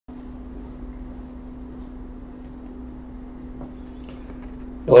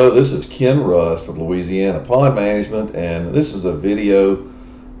Hello, this is Ken Rust with Louisiana Pond Management, and this is a video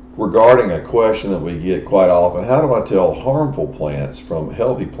regarding a question that we get quite often. How do I tell harmful plants from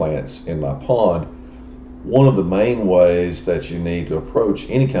healthy plants in my pond? One of the main ways that you need to approach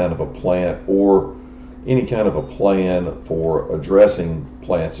any kind of a plant or any kind of a plan for addressing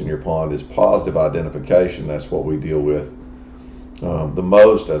plants in your pond is positive identification. That's what we deal with the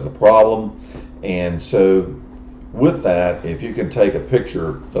most as a problem. And so with that, if you can take a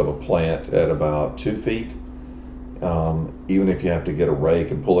picture of a plant at about 2 feet, even if you have to get a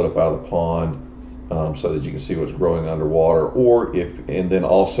rake and pull it up out of the pond so that you can see what's growing underwater, and then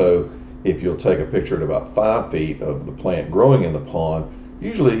also if you'll take a picture at about 5 feet of the plant growing in the pond,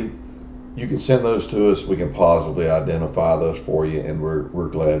 usually you can send those to us. We can positively identify those for you, and we're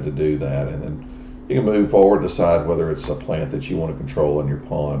glad to do that. And then you can move forward, decide whether it's a plant that you want to control in your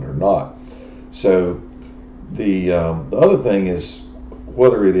pond or not. So the other thing is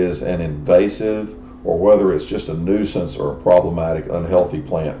whether it is an invasive or whether it's just a nuisance or a problematic, unhealthy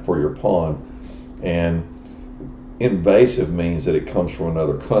plant for your pond. And invasive means that it comes from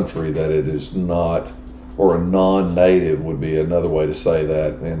another country, that it is not, or a non-native would be another way to say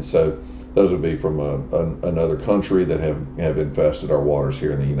that. And so those would be from another country that have infested our waters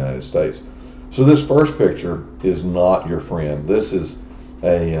here in the United States. So this first picture is not your friend. This is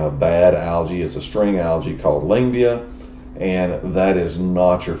a bad algae. It's a string algae called Lingbia, and that is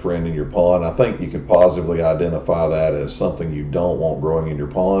not your friend in your pond. I think you can positively identify that as something you don't want growing in your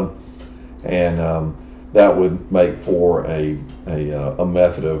pond, and that would make for a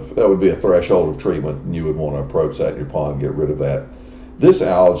method of, that would be a threshold of treatment, and you would want to approach that in your pond and get rid of that. This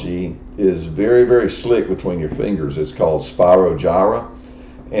algae is very, very slick between your fingers. It's called Spirogyra,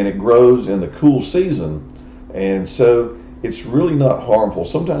 and it grows in the cool season, and so it's really not harmful.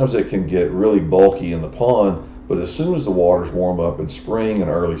 Sometimes it can get really bulky in the pond, but as soon as the waters warm up in spring and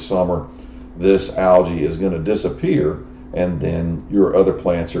early summer, this algae is going to disappear, and then your other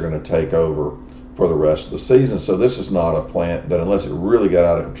plants are going to take over for the rest of the season. So this is not a plant that, unless it really got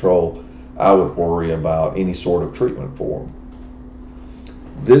out of control, I would worry about any sort of treatment for.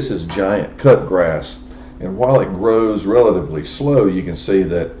 This is giant cut grass, and while it grows relatively slow, you can see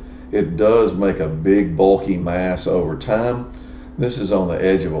that it does make a big bulky mass over time. This is on the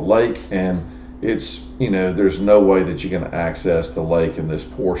edge of a lake, and it's, there's no way that you can access the lake in this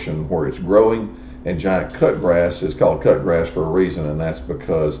portion where it's growing. And giant cut grass is called cut grass for a reason, and that's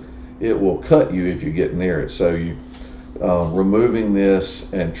because it will cut you if you get near it. So removing this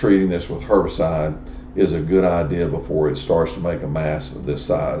and treating this with herbicide is a good idea before it starts to make a mass of this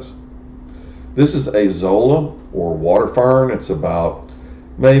size. This is Azolla, or water fern. It's about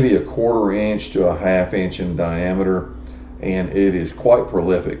maybe 1/4 inch to 1/2 inch in diameter, and it is quite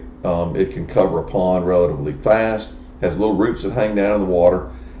prolific. It can cover a pond relatively fast, has little roots that hang down in the water,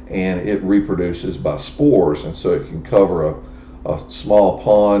 and it reproduces by spores, and so it can cover a small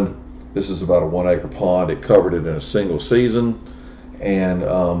pond. This is about a 1 acre pond. It covered it in a single season, and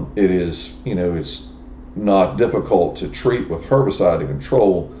it is, it's not difficult to treat with herbicide to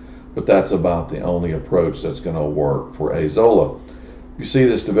control, but that's about the only approach that's going to work for Azolla. You see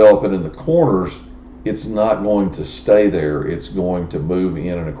this developing in the corners, it's not going to stay there. It's going to move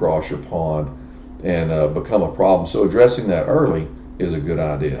in and across your pond and become a problem. So addressing that early is a good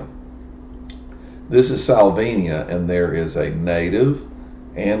idea. This is Salvinia, and there is a native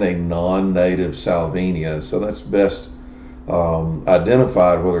and a non-native Salvinia. So that's best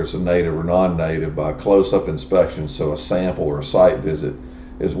identified whether it's a native or non-native by close-up inspection, so a sample or a site visit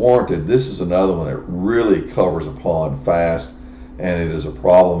is warranted. This is another one that really covers a pond fast, and it is a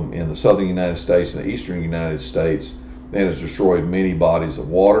problem in the southern United States and the eastern United States, and has destroyed many bodies of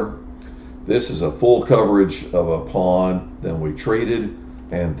water. This is a full coverage of a pond that we treated,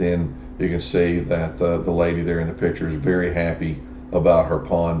 and then you can see that the lady there in the picture is very happy about her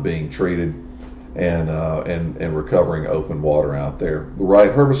pond being treated and recovering open water out there. The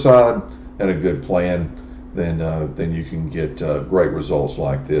right herbicide and a good plan, then you can get great results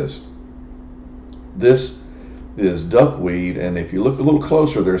like this. This is duckweed, and if you look a little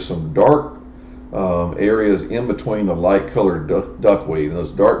closer, there's some dark areas in between the light colored duckweed, and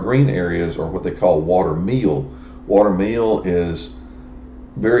those dark green areas are what they call water meal. Water meal is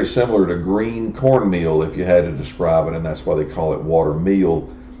very similar to green cornmeal if you had to describe it, and that's why they call it water meal.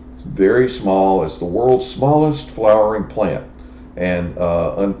 It's very small. It's the world's smallest flowering plant, and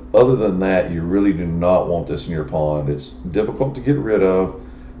other than that, you really do not want this in your pond. It's difficult to get rid of.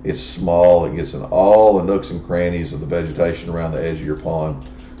 It's small. It gets in all the nooks and crannies of the vegetation around the edge of your pond,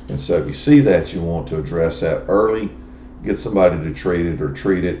 and so if you see that, you want to address that early, get somebody to treat it or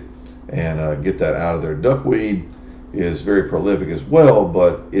treat it, and get that out of there. Duckweed is very prolific as well,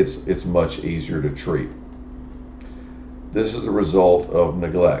 but it's much easier to treat. This is the result of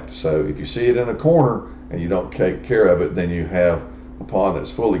neglect. So if you see it in a corner and you don't take care of it, then you have a pond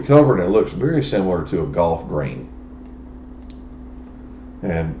that's fully covered and it looks very similar to a golf green.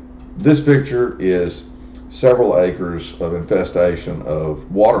 And this picture is several acres of infestation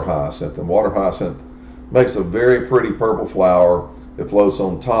of water hyacinth. And water hyacinth makes a very pretty purple flower. It floats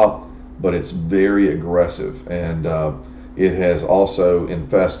on top, but it's very aggressive. And it has also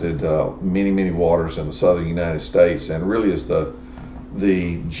infested many waters in the southern United States, and really is the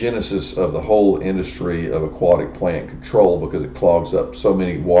genesis of the whole industry of aquatic plant control, because it clogs up so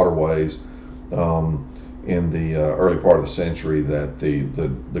many waterways in the early part of the century that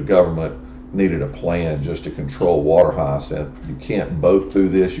the government needed a plan just to control water hyacinth. You can't boat through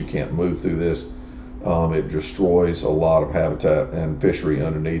this, you can't move through this. It destroys a lot of habitat and fishery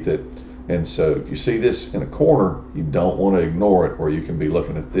underneath it. And so if you see this in a corner, you don't want to ignore it, or you can be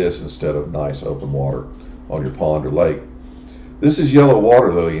looking at this instead of nice open water on your pond or lake. This is yellow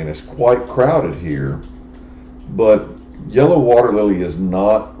water lily, and it's quite crowded here, but yellow water lily is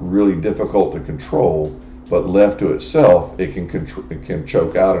not really difficult to control, but left to itself, it can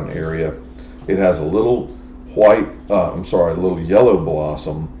choke out an area. It has a little a little yellow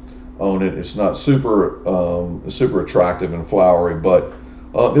blossom on it. It's not super attractive and flowery, but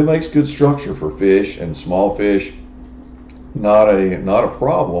it makes good structure for fish and small fish. Not a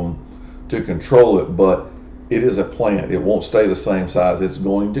problem to control it, but it is a plant. It won't stay the same size. It's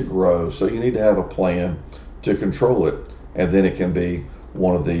going to grow, so you need to have a plan to control it, and then it can be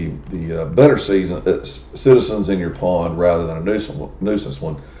one of the better citizens in your pond rather than a nuisance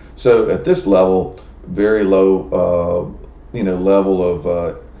one. So at this level, very low level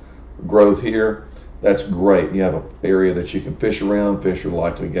of growth here, that's great. You have an area that you can fish around. Fish are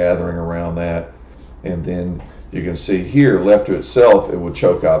likely gathering around that. And then you can see here, left to itself, it would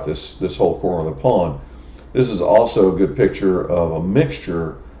choke out this whole corner of the pond. This is also a good picture of a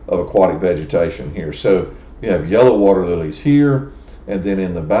mixture of aquatic vegetation here. So you have yellow water lilies here, and then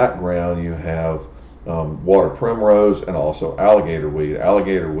in the background you have water primrose and also alligator weed.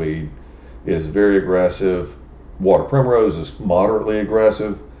 Alligator weed is very aggressive. Water primrose is moderately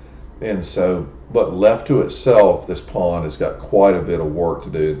aggressive. And so, but left to itself, this pond has got quite a bit of work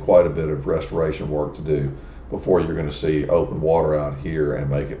to do, quite a bit of restoration work to do before you're going to see open water out here and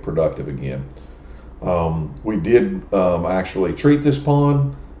make it productive again. We did actually treat this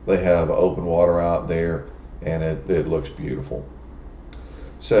pond. They have open water out there, and it looks beautiful.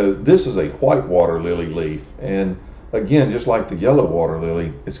 So this is a white water lily leaf, and again, just like the yellow water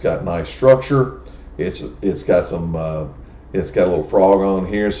lily, it's got nice structure. It's got a little frog on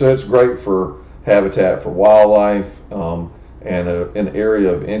here, so it's great for habitat for wildlife and an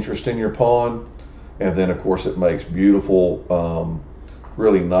area of interest in your pond. And then of course it makes beautiful,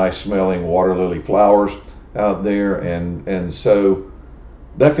 really nice smelling water lily flowers out there, and so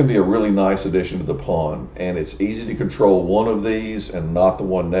that can be a really nice addition to the pond. And it's easy to control one of these and not the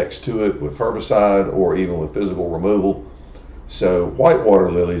one next to it with herbicide or even with physical removal. So white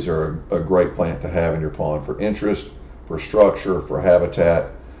water lilies are a great plant to have in your pond for interest, for structure, for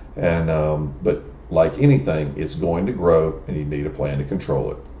habitat, and but like anything, it's going to grow and you need a plan to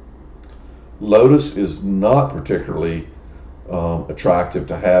control it. Lotus is not particularly attractive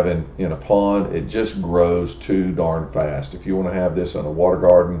to have in a pond. It just grows too darn fast. If you want to have this in a water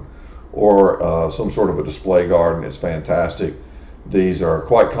garden or some sort of a display garden, it's fantastic. These are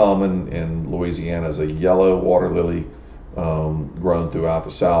quite common in Louisiana as a yellow water lily grown throughout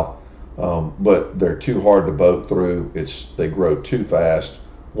the South. But they're too hard to boat through. They grow too fast.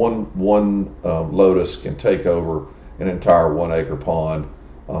 One lotus can take over an entire 1 acre pond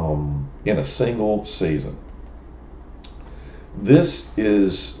in a single season. This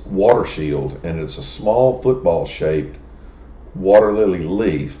is water shield, and it's a small football shaped water lily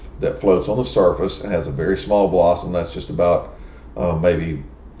leaf that floats on the surface and has a very small blossom that's just about maybe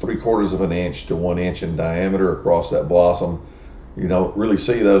 3/4 of an inch to 1 inch in diameter across that blossom. You don't really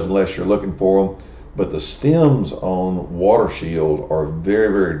see those unless you're looking for them, but the stems on water shield are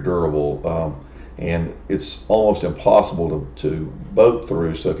very durable, and it's almost impossible to boat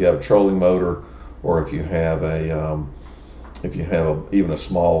through. So if you have a trolling motor, or if you have even a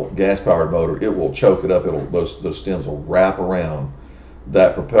small gas-powered motor, it will choke it up. Those stems will wrap around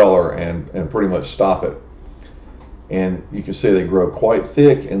that propeller and pretty much stop it. And you can see they grow quite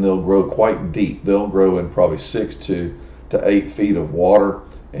thick, and they'll grow quite deep. They'll grow in probably 6 to 8 feet of water,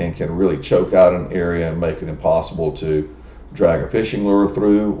 and can really choke out an area and make it impossible to drag a fishing lure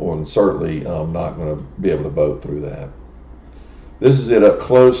through, or certainly not going to be able to boat through that. This is it up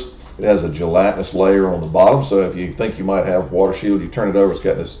close. It has a gelatinous layer on the bottom, so if you think you might have water shield, you turn it over, it's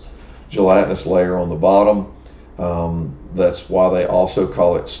got this gelatinous layer on the bottom. That's why they also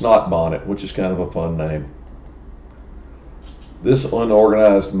call it snot bonnet, which is kind of a fun name. This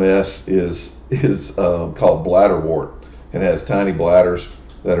unorganized mess is called bladderwort. It has tiny bladders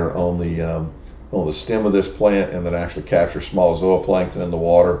that are on the stem of this plant and that actually capture small zooplankton in the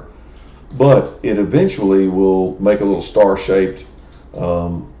water. But it eventually will make a little star-shaped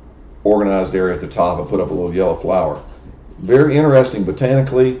organized area at the top and put up a little yellow flower. Very interesting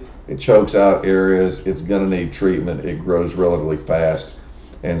botanically. It chokes out areas. It's going to need treatment. It grows relatively fast,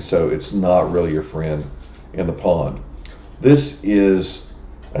 and so it's not really your friend in the pond. This is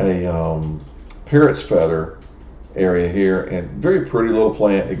a parrot's feather area here, and very pretty little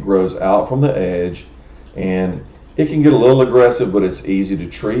plant. It grows out from the edge, and it can get a little aggressive, but it's easy to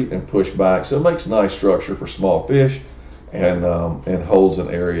treat and push back, so it makes nice structure for small fish, and holds an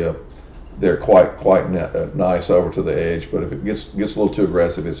area there quite nice over to the edge. But if it gets a little too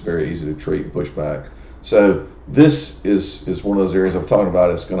aggressive, it's very easy to treat and push back. So this is one of those areas I'm talking about.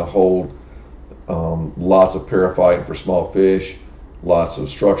 It's going to hold lots of periphyte for small fish, lots of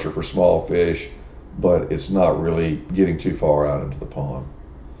structure for small fish, but it's not really getting too far out into the pond.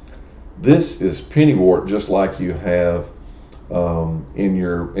 This is pennywort, just like you have in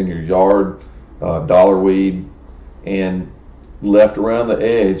your yard, dollarweed, and left around the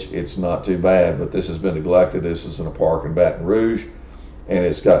edge, it's not too bad. But this has been neglected. This is in a park in Baton Rouge, and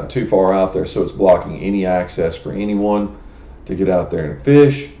it's gotten too far out there, so it's blocking any access for anyone to get out there and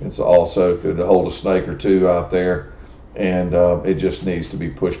fish. It's also could hold a snake or two out there, and it just needs to be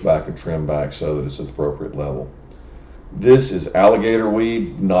pushed back and trimmed back so that it's at the appropriate level. This is alligator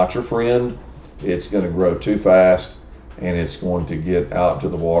weed, not your friend. It's going to grow too fast, and it's going to get out to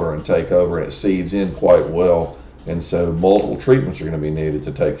the water and take over, and it seeds in quite well, and so multiple treatments are going to be needed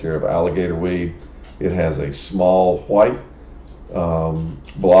to take care of alligator weed. It has a small white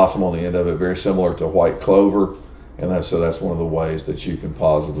blossom on the end of it, very similar to white clover, and so that's one of the ways that you can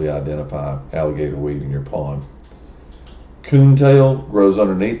positively identify alligator weed in your pond. Coontail grows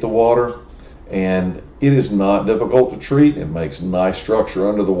underneath the water, and it is not difficult to treat. It makes nice structure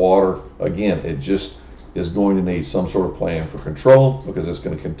under the water. Again, it just is going to need some sort of plan for control because it's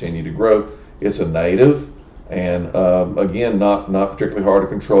going to continue to grow. It's a native, and again, not particularly hard to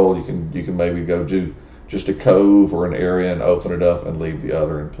control. You can maybe go do just a cove or an area and open it up and leave the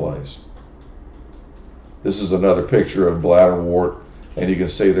other in place. This is another picture of bladderwort, and you can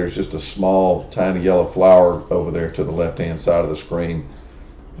see there's just a small tiny yellow flower over there to the left hand side of the screen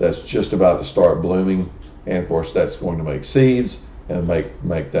that's just about to start blooming, and of course that's going to make seeds and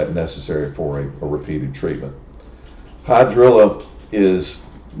make that necessary for a repeated treatment. Hydrilla is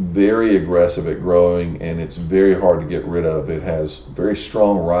very aggressive at growing, and it's very hard to get rid of. It has very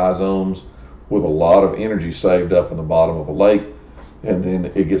strong rhizomes with a lot of energy saved up in the bottom of a lake, and then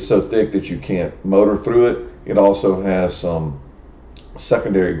it gets so thick that you can't motor through it. It also has some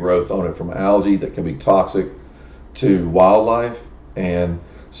secondary growth on it from algae that can be toxic to wildlife, and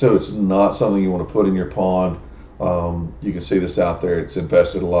so it's not something you want to put in your pond. You can see this out there. It's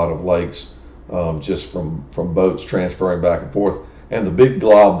infested a lot of lakes just from boats transferring back and forth. And the big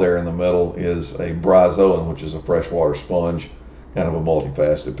glob there in the middle is a bryozoan, which is a freshwater sponge, kind of a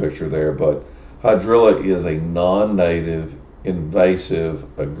multifaceted picture there. But hydrilla is a non-native, invasive,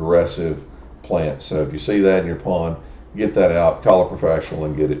 aggressive plant. So if you see that in your pond, get that out, call a professional,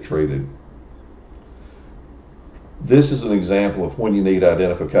 and get it treated. This is an example of when you need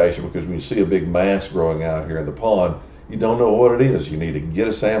identification, because when you see a big mass growing out here in the pond, you don't know what it is. You need to get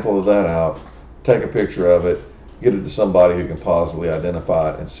a sample of that out, take a picture of it, get it to somebody who can positively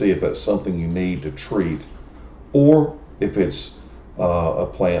identify it, and see if that's something you need to treat, or if it's a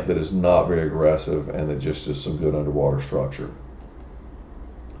plant that is not very aggressive and that just is some good underwater structure.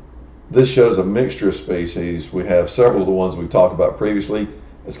 This shows a mixture of species. We have several of the ones we've talked about previously.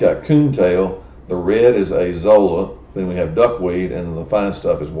 It's got coontail. The red is azolla, then we have duckweed, and then the fine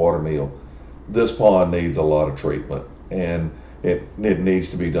stuff is watermeal. This pond needs a lot of treatment, and it needs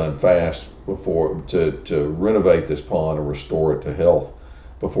to be done fast before to renovate this pond and restore it to health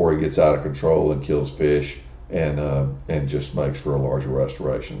before it gets out of control and kills fish and just makes for a larger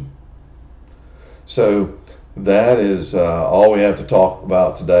restoration. So that is all we have to talk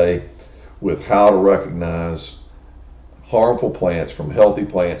about today with how to recognize harmful plants from healthy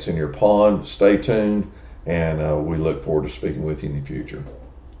plants in your pond. Stay tuned, and we look forward to speaking with you in the future.